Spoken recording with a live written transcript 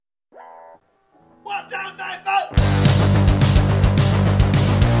down, 9 vote!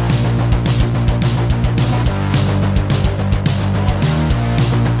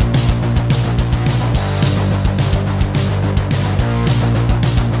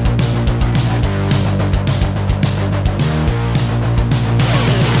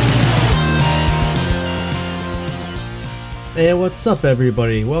 Hey, what's up,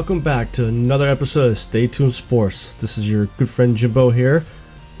 everybody? Welcome back to another episode of Stay Tuned Sports. This is your good friend Jimbo here,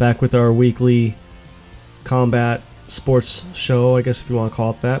 back with our weekly combat sports show, I guess if you want to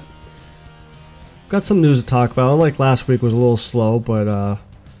call it that. Got some news to talk about. Unlike last week was a little slow, but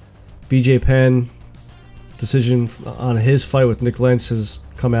BJ Penn decision on his fight with Nick Lentz has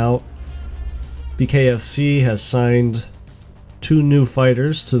come out. BKFC has signed 2 new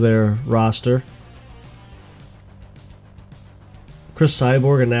fighters to their roster. Chris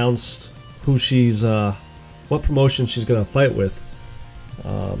Cyborg announced who what promotion she's going to fight with.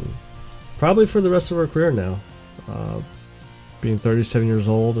 Probably for the rest of her career now. Being 37 years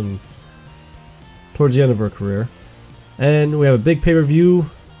old and towards the end of her career. And we have a big pay-per-view.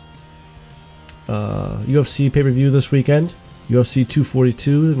 UFC pay-per-view this weekend. UFC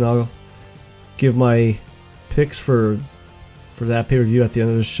 242. And I'll give my picks for that pay-per-view at the end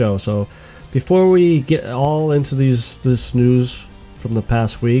of the show. So before we get all into this news from the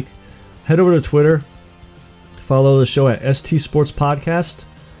past week, head over to Twitter, follow the show at ST Sports Podcast,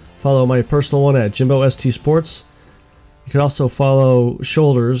 follow my personal one at Jimbo ST Sports. You can also follow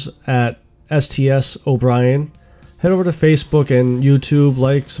Shoulders at STS O'Brien. Head over to Facebook and YouTube,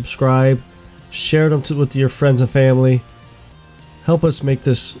 like, subscribe, share them with your friends and family. Help us make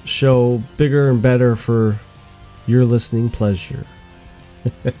this show bigger and better for your listening pleasure.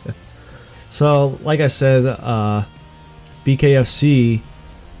 So, like I said, BKFC,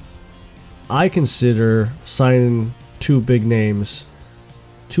 I consider signing 2 big names,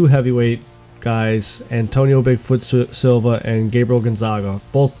 2 heavyweight guys, Antonio Bigfoot Silva and Gabriel Gonzaga.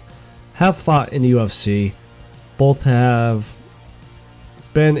 Both have fought in the UFC. Both have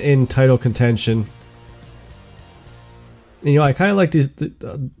been in title contention. And, I kind of like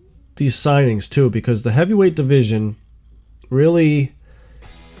these signings too, because the heavyweight division really,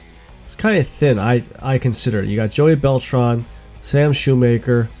 it's kind of thin, I consider. You got Joey Beltran, Sam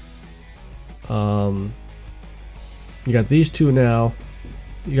Shoemaker. You got these 2 now.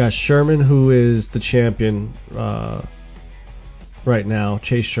 You got Sherman, who is the champion right now,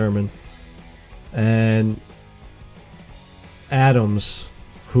 Chase Sherman. And Adams,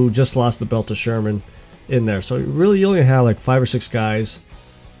 who just lost the belt to Sherman, in there. So really you only have like 5 or 6 guys.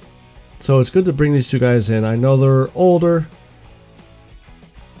 So it's good to bring these 2 guys in. I know they're older.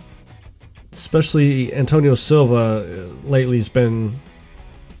 Especially Antonio Silva lately has been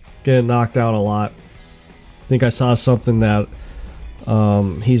getting knocked out a lot. I think I saw something that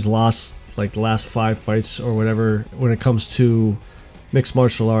he's lost like the last 5 fights or whatever when it comes to mixed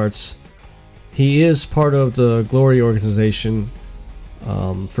martial arts. He is part of the Glory organization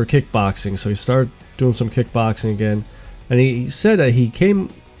for kickboxing, so he started doing some kickboxing again. And he said that he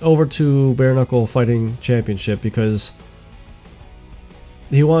came over to Bare Knuckle Fighting Championship because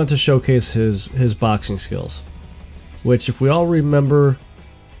he wanted to showcase his boxing skills, which, if we all remember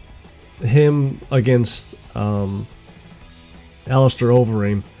him against Alistair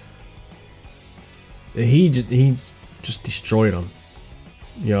Overeem, he just destroyed him,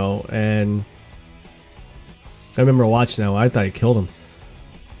 and I remember watching that. I thought he killed him.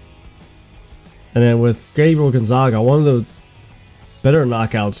 And then with Gabriel Gonzaga, one of the better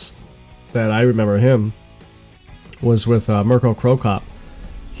knockouts that I remember him was with Mirko Cro Cop.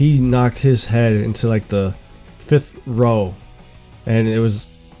 He knocked his head into like the 5th row, and it was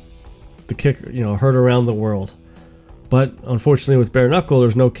the kick, heard around the world. But unfortunately with bare knuckle,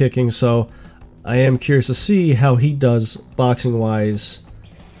 there's no kicking, so I am curious to see how he does boxing wise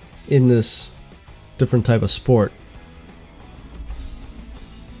in this different type of sport.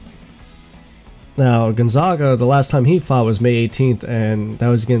 Now Gonzaga, the last time he fought was May 18th, and that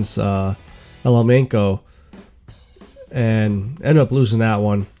was against Elamenko, and ended up losing that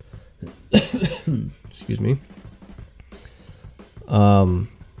one. Excuse me.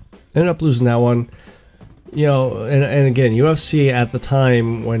 Ended up losing that one. And again, UFC at the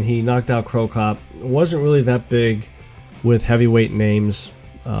time when he knocked out Cro Cop wasn't really that big with heavyweight names.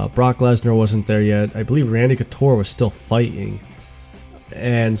 Brock Lesnar wasn't there yet. I believe Randy Couture was still fighting.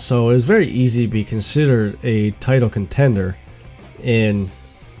 And so it was very easy to be considered a title contender in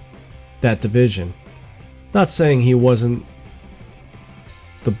that division. Not saying he wasn't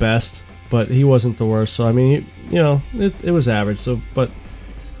the best, but he wasn't the worst. So I mean, it was average. So, but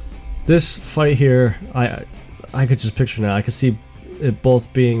this fight here, I could just picture now. I could see it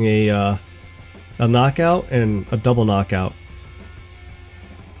both being a a knockout and a double knockout.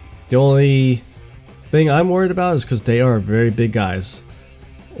 The only thing I'm worried about is because they are very big guys.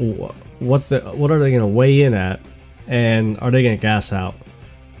 What are they going to weigh in at, and are they going to gas out?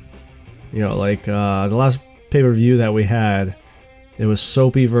 You know, like the last pay-per-view that we had, it was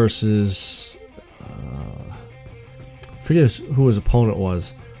Soapy versus I forget who his opponent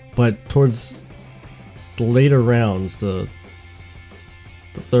was, but towards the later rounds, the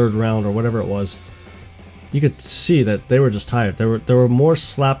third round or whatever it was, you could see that they were just tired. They were more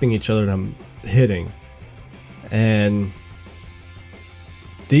slapping each other than hitting. And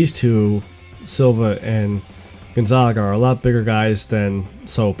these two, Silva and Gonzaga, are a lot bigger guys than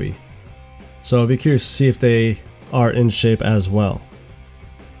Soapy. So I'd be curious to see if they are in shape as well.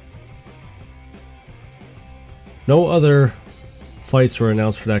 No other fights were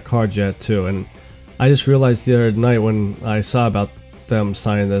announced for that card yet, too. And I just realized the other night when I saw about them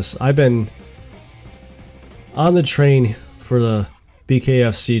signing this, I've been on the train for the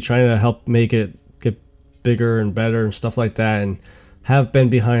BKFC, trying to help make it get bigger and better and stuff like that, and have been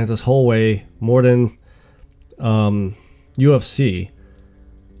behind this whole way more than UFC.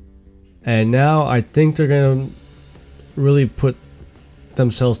 And now I think they're going to really put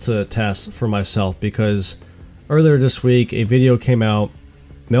themselves to the test for myself, because earlier this week a video came out.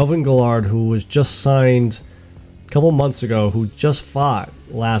 Melvin Guillard, who was just signed a couple months ago, who just fought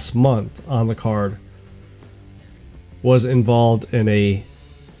last month on the card, was involved in a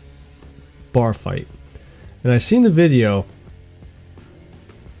bar fight. And I seen the video.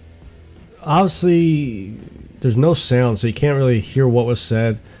 Obviously, there's no sound, so you can't really hear what was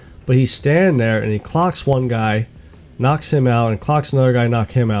said. But he's standing there and he clocks one guy, knocks him out, and clocks another guy,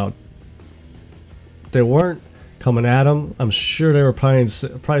 knock him out. They weren't coming at him. I'm sure they were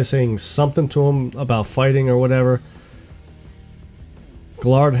probably saying something to him about fighting or whatever.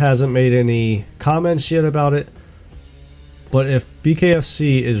 Guillard hasn't made any comments yet about it. But if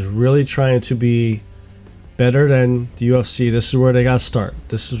BKFC is really trying to be better than the UFC, this is where they got to start.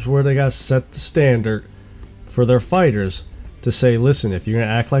 This is where they got to set the standard for their fighters to say, listen, if you're going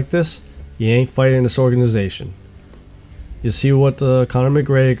to act like this, you ain't fighting this organization. You see what Conor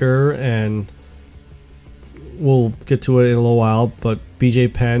McGregor, and we'll get to it in a little while, but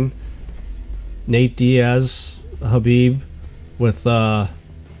BJ Penn, Nate Diaz, Habib, with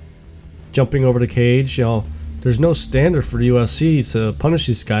jumping over the cage, you know, there's no standard for the UFC to punish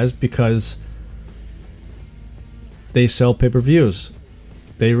these guys because they sell pay-per-views.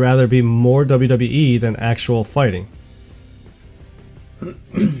 They'd rather be more WWE than actual fighting.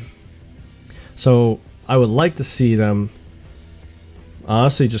 So I would like to see them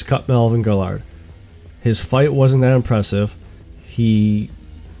honestly just cut Melvin Guillard. His fight wasn't that impressive. He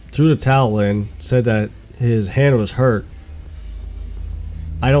threw the towel in, said that his hand was hurt.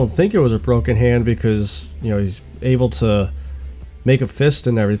 I don't think it was a broken hand because, you know, he's able to make a fist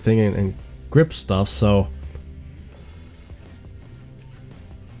and everything and grip stuff, so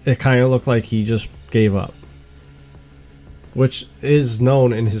it kind of looked like he just gave up, which is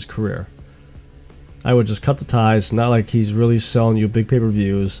known in his career. I would just cut the ties, not like he's really selling you big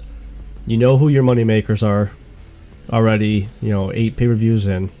pay-per-views. You know who your money makers are already, you know, 8 pay-per-views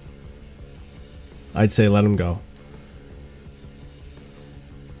in. I'd say let him go.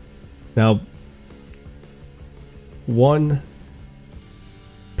 Now, one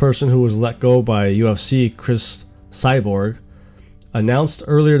person who was let go by UFC, Chris Cyborg, announced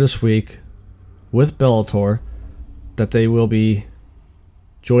earlier this week with Bellator that they will be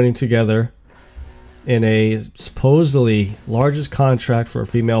joining together in a supposedly largest contract for a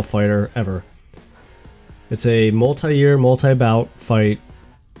female fighter ever. It's a multi-year, multi-bout fight.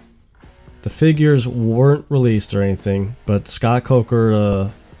 The figures weren't released or anything, but Scott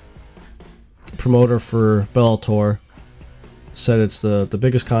Coker, promoter for Bellator, said it's the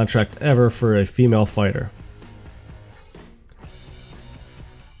biggest contract ever for a female fighter.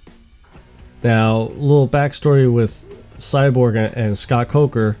 Now, a little backstory with Cyborg and Scott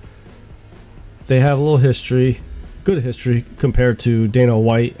Coker. They have a little history, good history, compared to Dana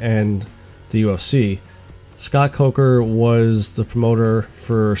White and the UFC. Scott Coker was the promoter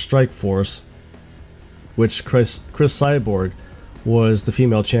for Strikeforce, which Chris Cyborg was the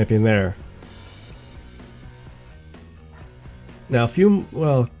female champion there. Now,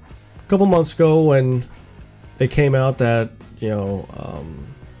 a couple months ago, when it came out that, you know,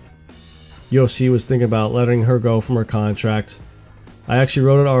 UFC was thinking about letting her go from her contract, I actually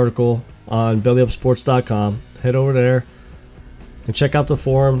wrote an article on BellyUpSports.com. Head over there and check out the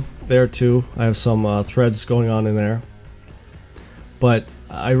forum there too. I have some threads going on in there. But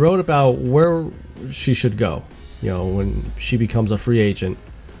I wrote about where she should go, you know, when she becomes a free agent.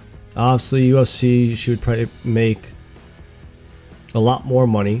 Obviously, UFC, she would probably make a lot more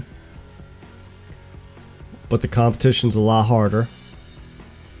money, but the competition's a lot harder.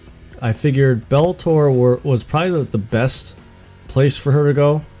 I figured Bellator was probably the best place for her to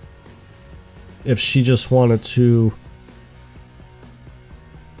go if she just wanted to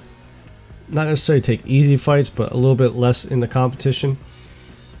not necessarily take easy fights, but a little bit less in the competition.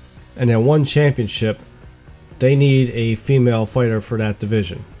 And then one championship, they need a female fighter for that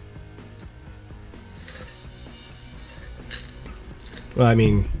division. Well, I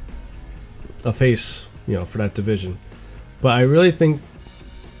mean, a face, for that division. But I really think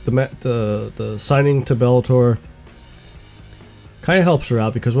the signing to Bellator kind of helps her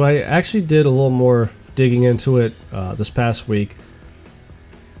out, because when I actually did a little more digging into it this past week,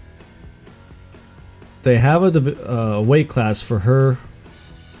 they have a weight class for her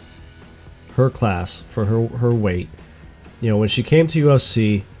class, for her weight. When she came to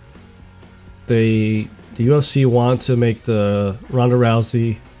UFC, the UFC wanted to make the Ronda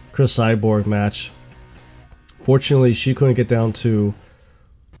Rousey Chris Cyborg match. Fortunately, she couldn't get down to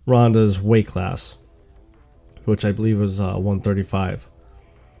Ronda's weight class, which I believe was 135.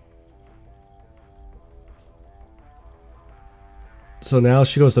 So now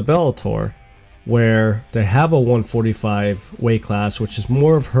she goes to Bellator, where they have a 145 weight class, which is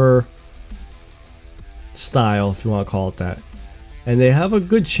more of her style, if you want to call it that. And they have a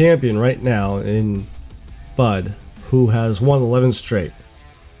good champion right now in Bud, who has won 11 straight.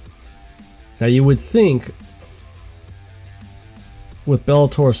 Now you would think, with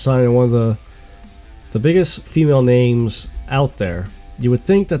Bellator signing one of the biggest female names out there, you would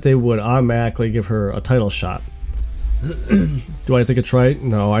think that they would automatically give her a title shot. Do I think it's right?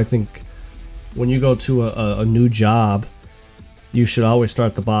 No, I think when you go to a new job, you should always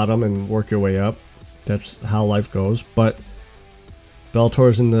start at the bottom and work your way up. That's how life goes. But Bellator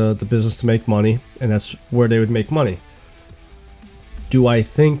is in the business to make money, and that's where they would make money. Do I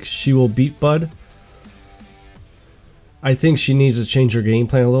think she will beat Bud? I think she needs to change her game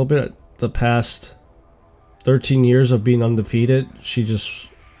plan a little bit. The past 13 years of being undefeated, she just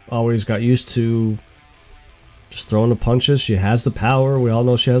always got used to just throwing the punches. She has the power. We all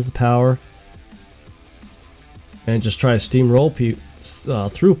know she has the power. And just try to steamroll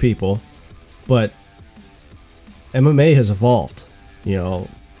through people. But MMA has evolved.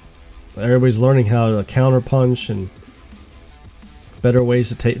 Everybody's learning how to counter punch and better ways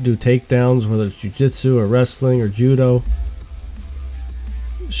to do takedowns, whether it's jiu-jitsu or wrestling or judo.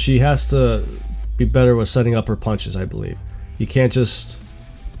 She has to be better with setting up her punches, I believe. You can't just,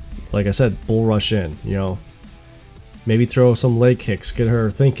 like I said, bull rush in, Maybe throw some leg kicks, get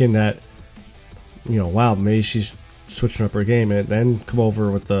her thinking that, wow, maybe she's switching up her game, and then come over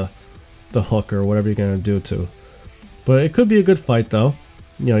with the hook or whatever you're going to do to. But it could be a good fight, though.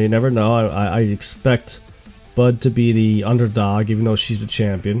 You never know. I expect Bud to be the underdog, even though she's the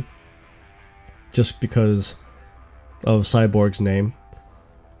champion, just because of Cyborg's name.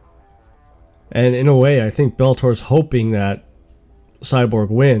 And in a way, I think Bellator's hoping that Cyborg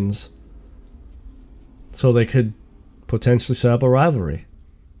wins, so they could potentially set up a rivalry.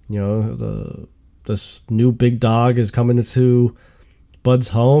 This new big dog is coming into Bud's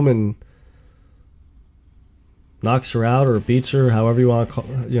home and knocks her out or beats her, however you want to call,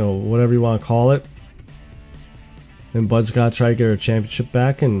 whatever you want to call it. And Bud's got to try to get her championship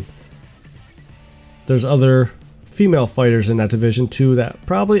back. And there's other female fighters in that division too that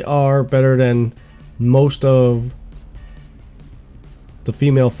probably are better than most of the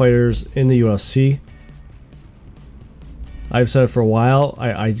female fighters in the UFC. I've said it for a while,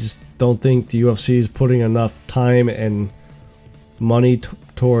 I just don't think the UFC is putting enough time and money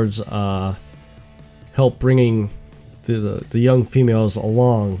towards help bringing the young females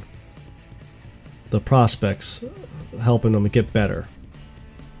along, the prospects, helping them get better.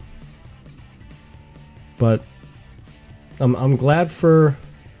 But I'm glad for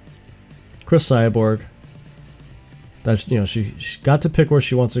Chris Cyborg that she got to pick where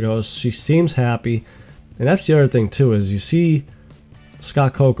she wants to go. She seems happy, and that's the other thing too, is you see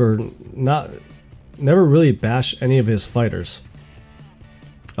Scott Coker never really bash any of his fighters.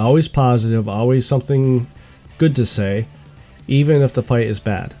 Always positive, always something good to say, even if the fight is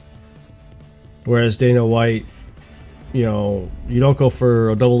bad. Whereas Dana White, you don't go for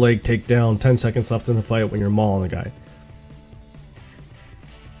a double leg takedown 10 seconds left in the fight when you're mauling a guy.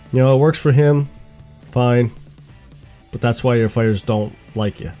 It works for him, fine, but that's why your fighters don't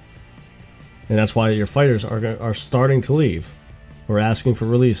like you. And that's why your fighters are starting to leave or asking for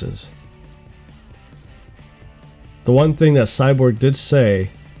releases. The one thing that Cyborg did say,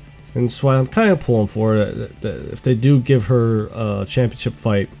 and that's why I'm kind of pulling for it, that if they do give her a championship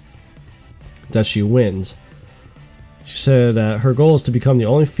fight, that she wins. She said that her goal is to become the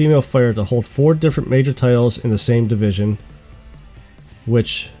only female fighter to hold 4 different major titles in the same division,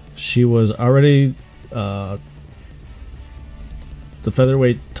 which she was already the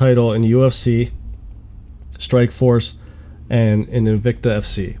featherweight title in UFC, Strikeforce, and in Invicta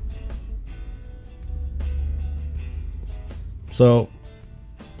FC. So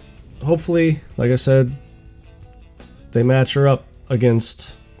hopefully, like I said, they match her up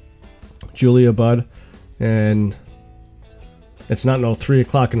against Julia Budd, and it's not no 3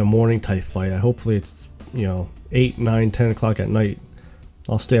 o'clock in the morning type fight. Hopefully it's 8, 9, 10 o'clock at night.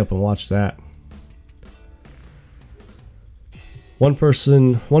 I'll stay up and watch that. One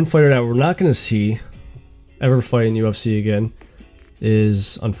fighter that we're not going to see ever fight in UFC again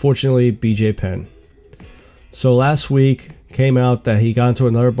is unfortunately BJ Penn. So last week came out that he got into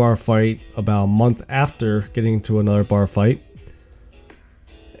another bar fight about a month after getting into another bar fight.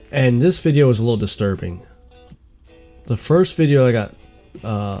 And this video was a little disturbing. The first video that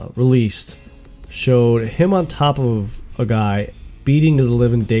got released showed him on top of a guy beating the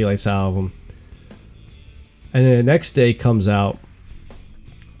living daylights out of him. And then the next day comes out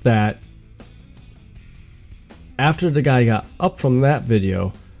that after the guy got up from that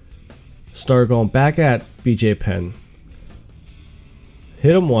video, started going back at BJ Penn,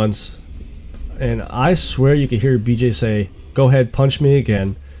 hit him once, and I swear you could hear BJ say, "Go ahead, punch me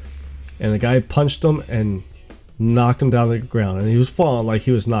again." And the guy punched him and knocked him down to the ground, and he was falling like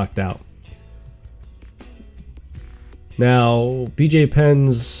he was knocked out. Now, BJ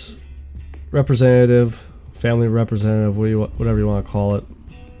Penn's representative, family representative, whatever you want to call it,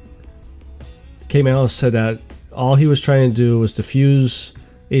 came out and said that all he was trying to do was defuse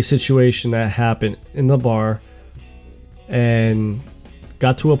a situation that happened in the bar, and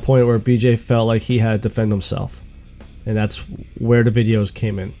got to a point where BJ felt like he had to defend himself, and that's where the videos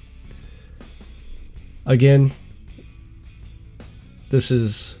came in. Again, this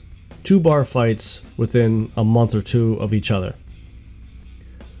is 2 bar fights within a month or 2 of each other.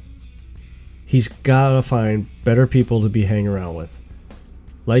 He's got to find better people to be hanging around with.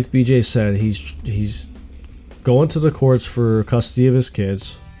 Like BJ said, he's going to the courts for custody of his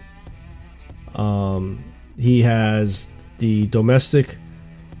kids. He has the domestic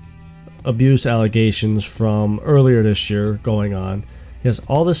abuse allegations from earlier this year going on. He has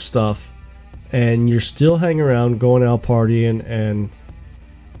all this stuff, and you're still hanging around, going out partying, and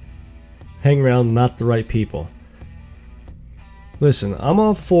hanging around not the right people. Listen, I'm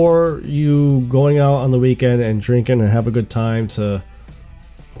all for you going out on the weekend and drinking and have a good time to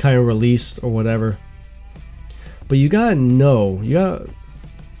kind of release or whatever. But you gotta know, you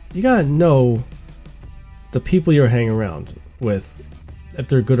gotta know the people you're hanging around with, if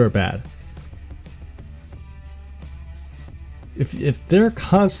they're good or bad. If they're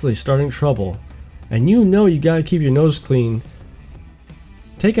constantly starting trouble, and you gotta keep your nose clean,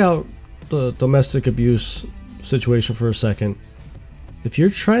 take out the domestic abuse situation for a second. If you're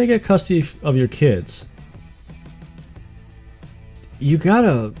trying to get custody of your kids, you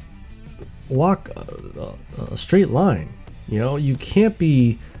gotta walk a straight line. You can't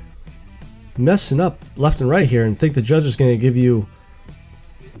be messing up left and right here and think the judge is going to give you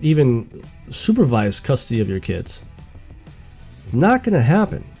even supervised custody of your kids. Not going to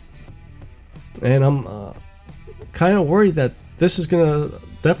happen. And I'm kind of worried that this is going to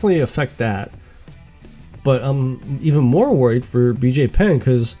definitely affect that. But I'm even more worried for BJ Penn,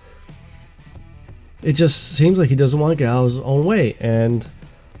 because it just seems like he doesn't want to get out of his own way. And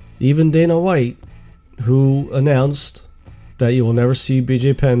even Dana White, who announced that you will never see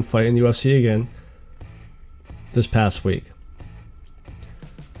BJ Penn fight in the UFC again this past week.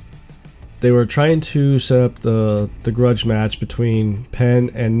 They were trying to set up the grudge match between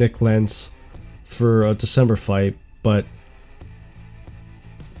Penn and Nick Lentz for a December fight, but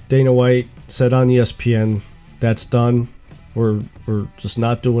Dana White said on ESPN, that's done. We're just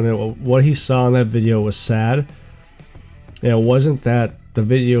not doing it. What he saw in that video was sad. And it wasn't that the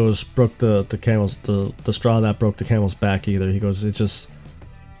videos broke the straw that broke the camel's back either. He goes, it's just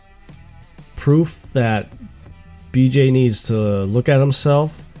proof that BJ needs to look at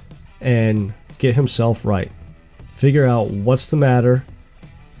himself and get himself right. Figure out what's the matter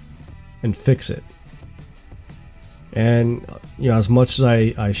and fix it. And as much as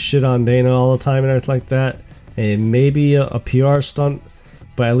I shit on Dana all the time and everything like that, and it may be a PR stunt,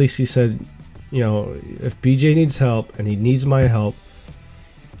 but at least he said, if BJ needs help and he needs my help,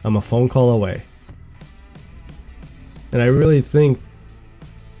 I'm a phone call away. And I really think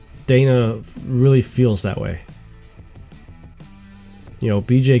Dana really feels that way.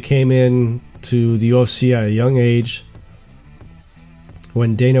 BJ came in to the UFC at a young age,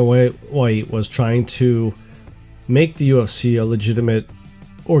 when Dana White was trying to make the UFC a legitimate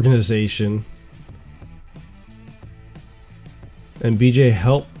organization, and BJ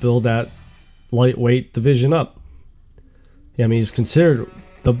helped build that lightweight division up. Yeah, I mean, he's considered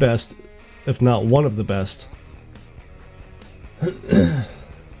the best, if not one of the best.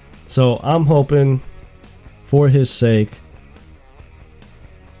 So I'm hoping, for his sake,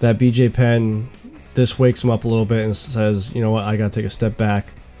 that BJ Penn this wakes him up a little bit and says, you know what, I gotta take a step back,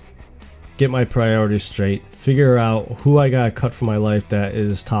 get my priorities straight, figure out who I gotta cut from my life that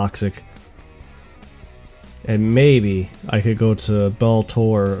is toxic, and maybe I could go to Bellator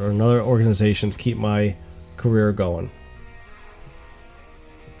or another organization to keep my career going.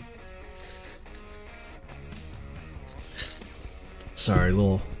 Sorry, a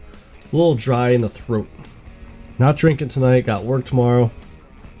little dry in the throat. Not drinking tonight, got work tomorrow.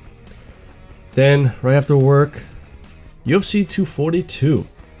 Then, right after work, UFC 242.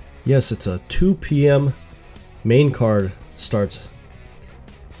 Yes, it's a 2 p.m. main card starts.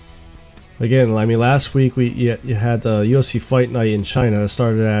 Again, I mean, last week you had the UFC Fight Night in China. It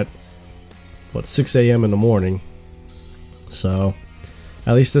started at, 6 a.m. in the morning. So,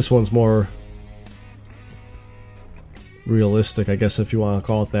 at least this one's more realistic, I guess, if you want to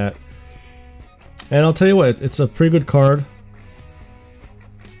call it that. And I'll tell you what, it's a pretty good card.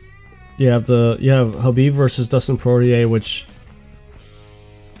 You have Khabib versus Dustin Poirier, which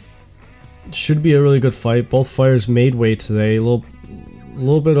should be a really good fight. Both fighters made weight today. A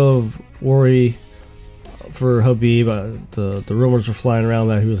little bit of worry for Khabib. The rumors were flying around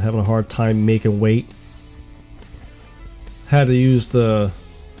that he was having a hard time making weight. Had to use the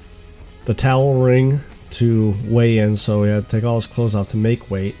towel ring to weigh in, so he had to take all his clothes off to make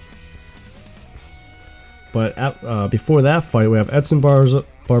weight. But before that fight, we have Edson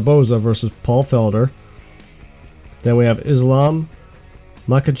Barboza versus Paul Felder. Then we have Islam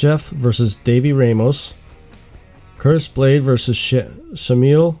Makhachev versus Davy Ramos. Curtis Blade versus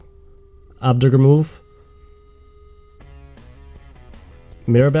Shamil Abdurakhimov.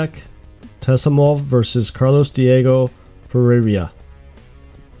 Mirabek Tesamov versus Carlos Diego Ferreira.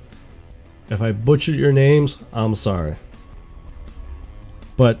 If I butchered your names, I'm sorry.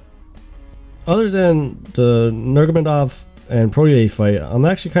 But other than the Nurmagomedov and Poirier fight, I'm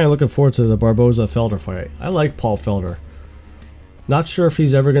actually kind of looking forward to the Barboza-Felder fight. I like Paul Felder. Not sure if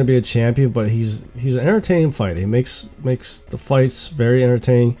he's ever going to be a champion, but he's an entertaining fighter. He makes the fights very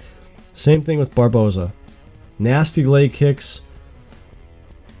entertaining. Same thing with Barboza. Nasty leg kicks.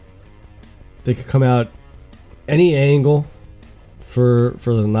 They could come out any angle for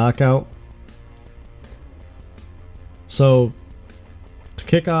the knockout. So, to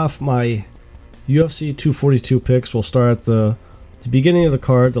kick off my UFC 242 picks, we'll start at the beginning of the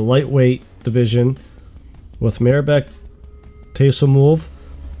card, the lightweight division, with Mirabek Tesamov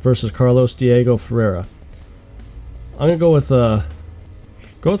versus Carlos Diego Ferreira. I'm gonna go with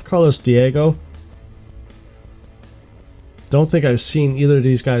Carlos Diego. Don't think I've seen either of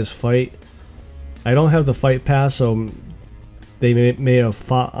these guys fight. I don't have the fight pass, so they may have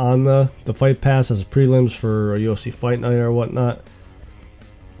fought on the fight pass as prelims for a UFC Fight Night or whatnot.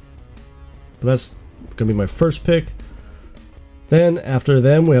 But that's going to be my first pick. Then after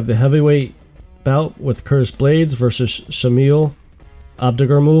them, we have the heavyweight bout with Curtis Blades versus Shamil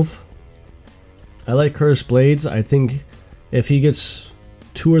Abdurakhimov. I like Curtis Blades. I think if he gets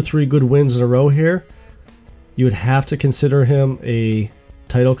 2 or 3 good wins in a row here, you would have to consider him a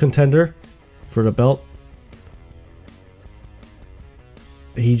title contender for the belt.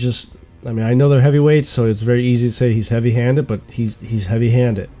 I know they're heavyweights, so it's very easy to say he's heavy-handed, but he's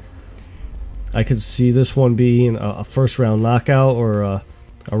heavy-handed. I could see this one being a first-round knockout or a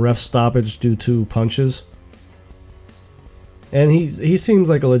ref stoppage due to punches. And he seems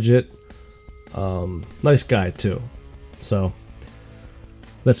like a legit nice guy, too. So,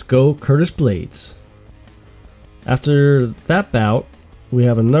 let's go Curtis Blades. After that bout, we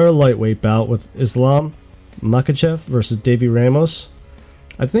have another lightweight bout with Islam Makhachev versus Davy Ramos.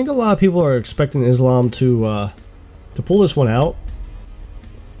 I think a lot of people are expecting Islam to pull this one out,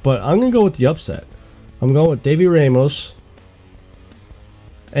 but I'm going to go with the upset. I'm going with Davy Ramos,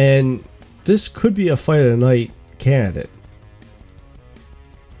 and this could be a fight of the night candidate.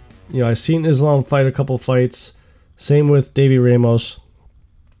 You know, I've seen Islam fight a couple fights, same with Davy Ramos.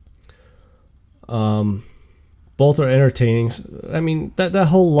 Both are entertaining. I mean, that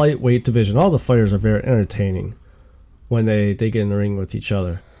whole lightweight division, all the fighters are very entertaining when they get in the ring with each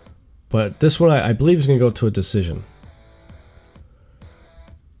other. But this one, I believe, is going to go to a decision.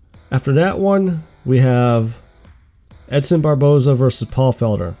 After that one, we have Edson Barboza versus Paul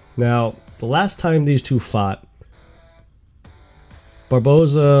Felder. Now, the last time these two fought,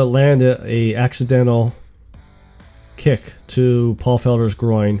 Barboza landed a accidental kick to Paul Felder's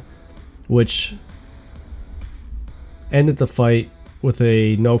groin, which ended the fight with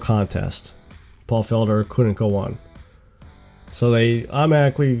a no contest. Paul Felder couldn't go on. So they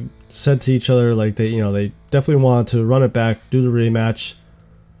automatically said to each other, like, they definitely wanted to run it back, do the rematch,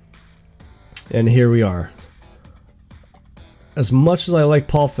 and here we are. As much as I like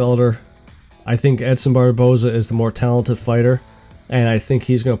Paul Felder, I think Edson Barboza is the more talented fighter, and I think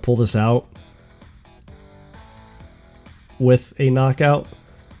he's going to pull this out with a knockout.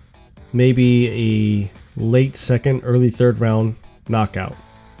 Maybe a late second, early third round knockout.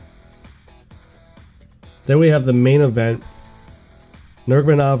 Then we have the main event,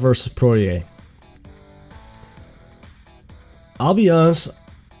 Nurmagomedov versus Poirier. I'll be honest,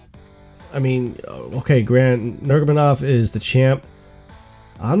 I mean, okay, Grant, Nurmagomedov is the champ.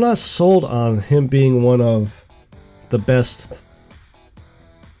 I'm not sold on him being one of the best,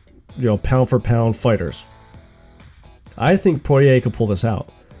 pound for pound fighters. I think Poirier could pull this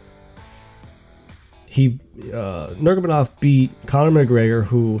out. Nurmagomedov beat Conor McGregor,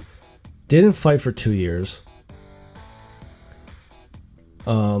 who didn't fight for 2 years.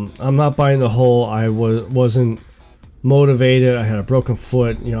 I'm not buying the whole I wasn't motivated, I had a broken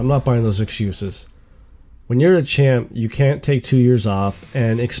foot. I'm not buying those excuses. When you're a champ, you can't take 2 years off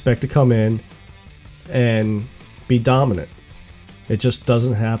and expect to come in and be dominant. It just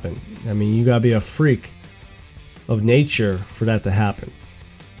doesn't happen. I mean, you gotta be a freak of nature for that to happen.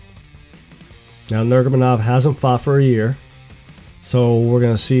 Now, Nurmagomedov hasn't fought for a year, so we're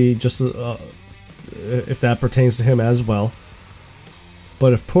gonna see just if that pertains to him as well.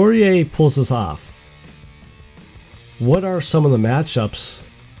 But if Poirier pulls this off, what are some of the matchups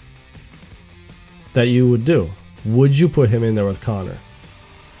that you would do? Would you put him in there with Conor?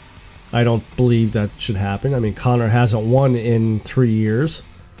 I don't believe that should happen. I mean, Conor hasn't won in 3 years.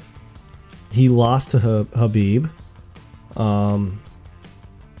 He lost to Khabib.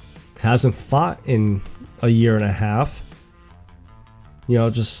 Hasn't fought in a year and a half.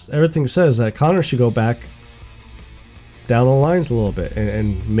 Just everything says that Conor should go back down the lines a little bit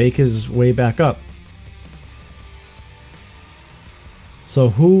and make his way back up. So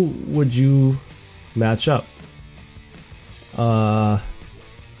who would you match up? I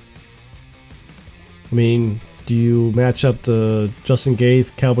mean, do you match up the Justin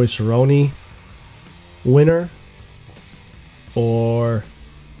Gaethje Cowboy Cerrone winner? Or,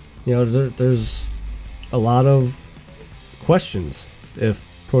 there's a lot of questions if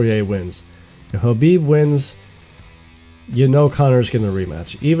Poirier wins. If Khabib wins, Conor's getting a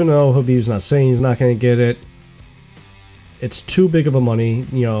rematch. Even though Khabib's not saying he's not going to get it, it's too big of a money.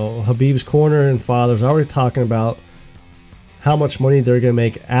 Khabib's corner and father's already talking about how much money they're going to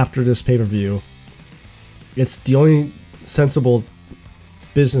make after this pay-per-view. It's the only sensible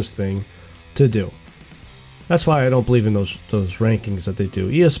business thing to do. That's why I don't believe in those rankings that they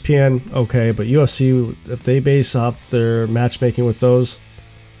do. ESPN, okay, but UFC, if they base off their matchmaking with those,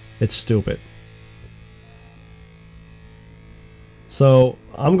 it's stupid. So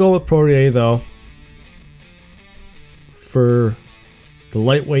I'm going with Poirier, though, for the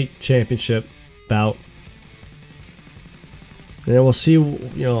lightweight championship bout. And we'll see,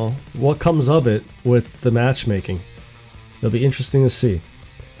 what comes of it with the matchmaking. It'll be interesting to see.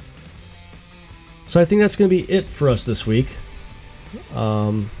 So I think that's going to be it for us this week.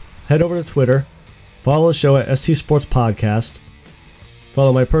 Head over to Twitter. Follow the show at ST Sports Podcast.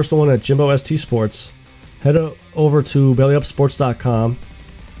 Follow my personal one at Jimbo ST Sports. Head over to bellyupsports.com.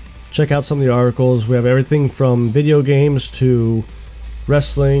 Check out some of the articles. We have everything from video games to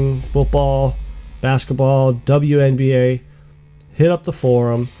wrestling, football, basketball, WNBA. Hit up the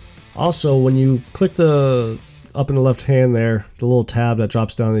forum. Also, when you click the up in the left hand there, the little tab that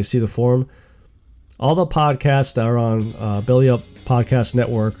drops down and you see the forum, all the podcasts that are on Belly Up Podcast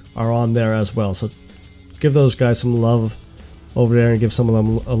Network are on there as well. So give those guys some love over there and give some of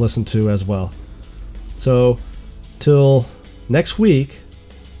them a listen to as well. So till next week,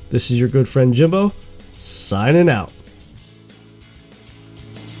 this is your good friend Jimbo, signing out.